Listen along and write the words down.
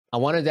I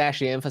wanted to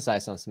actually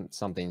emphasize on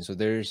something. So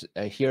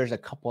here's a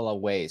couple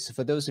of ways. So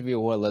for those of you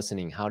who are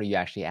listening, how do you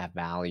actually add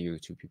value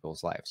to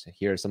people's lives? So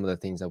here are some of the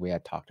things that we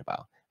had talked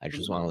about. I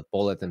just want to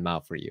bullet them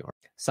out for you.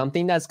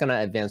 Something that's going to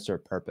advance your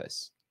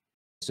purpose.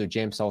 So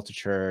James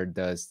Altucher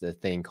does the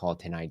thing called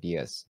 10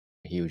 ideas.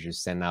 He would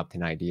just send out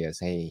 10 ideas.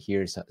 Hey,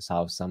 here's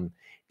some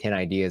 10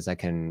 ideas that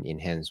can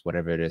enhance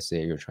whatever it is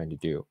that you're trying to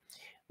do.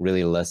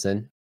 Really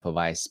listen,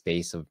 provide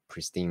space of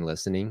pristine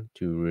listening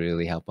to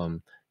really help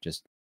them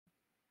just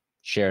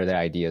share their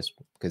ideas,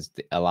 because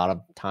a lot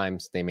of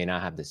times they may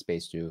not have the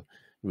space to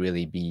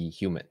really be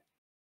human.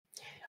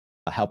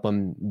 Help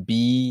them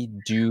be,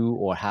 do,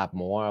 or have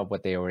more of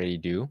what they already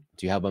do,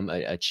 to help them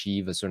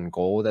achieve a certain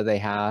goal that they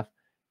have,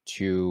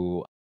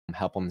 to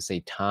help them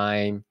save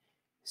time,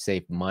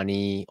 save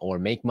money, or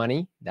make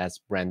money. That's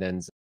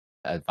Brendan's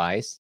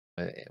advice.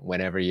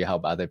 Whenever you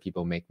help other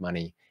people make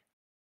money,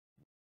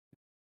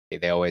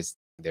 they always,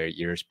 their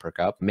ears perk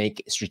up.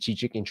 Make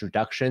strategic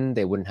introduction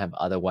they wouldn't have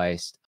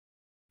otherwise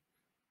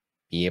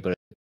be able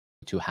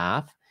to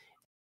have.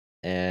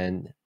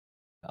 And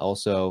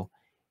also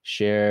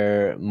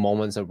share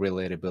moments of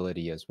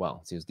relatability as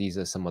well. So these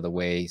are some of the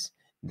ways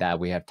that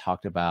we have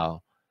talked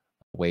about,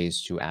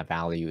 ways to add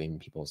value in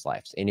people's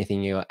lives.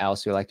 Anything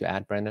else you'd like to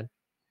add, Brendan?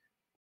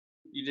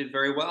 You did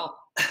very well.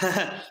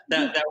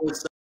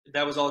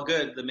 that was all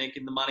good. The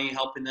making the money,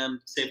 helping them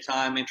save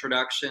time,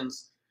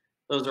 introductions.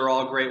 Those are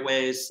all great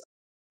ways.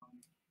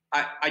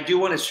 I do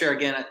want to share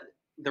again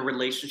the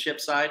relationship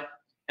side,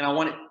 and I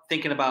want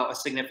thinking about a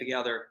significant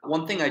other.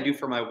 One thing I do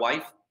for my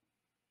wife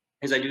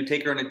is I do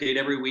take her on a date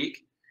every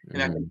week,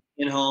 and I can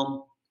in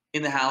home,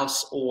 in the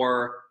house,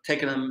 or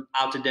taking them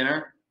out to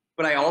dinner.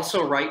 But I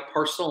also write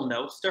personal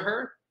notes to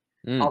her.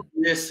 I'll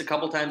do this a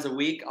couple times a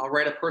week. I'll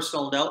write a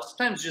personal note.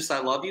 Sometimes just "I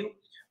love you,"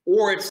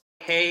 or it's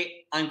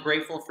 "Hey, I'm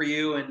grateful for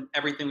you and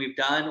everything we've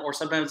done," or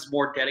sometimes it's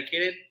more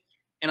dedicated,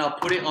 and I'll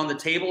put it on the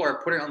table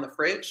or put it on the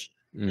fridge.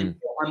 And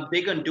I'm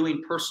big on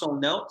doing personal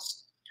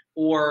notes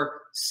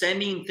or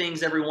sending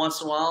things every once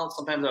in a while,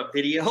 sometimes a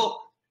video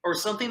or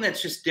something that's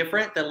just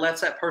different that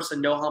lets that person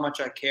know how much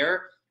I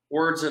care.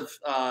 Words of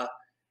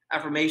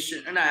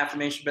affirmation, or not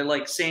affirmation, but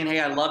like saying,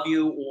 "Hey, I love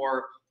you,"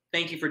 or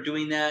 "Thank you for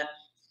doing that."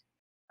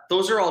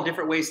 Those are all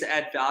different ways to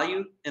add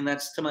value, and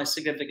that's to my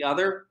significant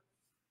other.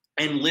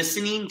 And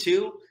listening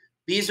too.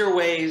 These are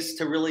ways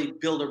to really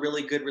build a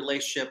really good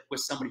relationship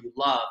with somebody you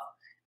love.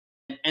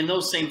 And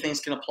those same things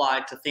can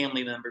apply to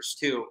family members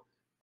too.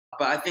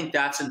 But I think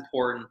that's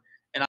important.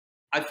 And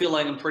I feel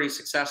like I'm pretty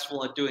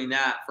successful at doing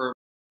that for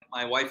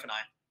my wife and I.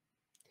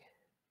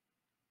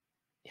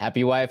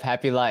 Happy wife,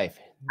 happy life.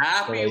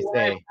 Happy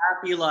wife,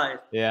 happy life.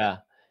 Yeah.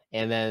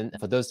 And then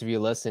for those of you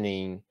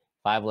listening,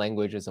 5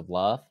 languages of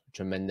love,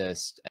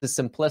 tremendous. It's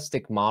a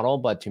simplistic model,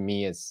 but to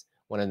me, it's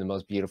one of the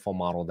most beautiful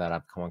model that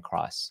I've come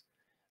across.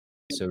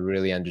 So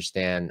really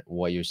understand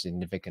what your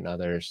significant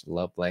other's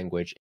love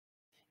language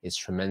is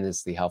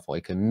tremendously helpful.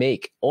 It can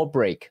make or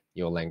break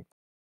your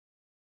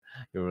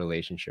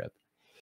relationship.